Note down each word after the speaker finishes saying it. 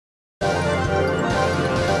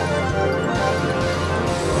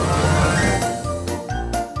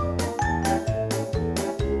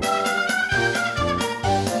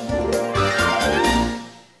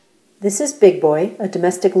This is Big Boy, a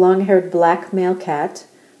domestic long-haired black male cat,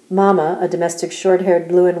 Momma, a domestic short-haired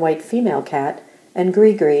blue and white female cat, and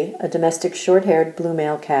Gri Gri, a domestic short-haired blue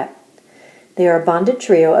male cat. They are a bonded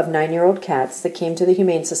trio of 9-year-old cats that came to the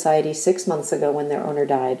Humane Society 6 months ago when their owner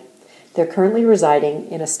died. They're currently residing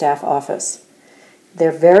in a staff office.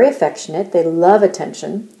 They're very affectionate, they love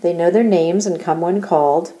attention, they know their names and come when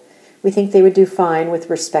called. We think they would do fine with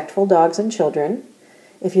respectful dogs and children.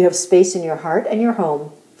 If you have space in your heart and your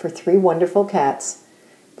home for 3 wonderful cats,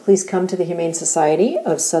 please come to the Humane Society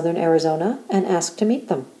of Southern Arizona and ask to meet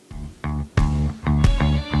them.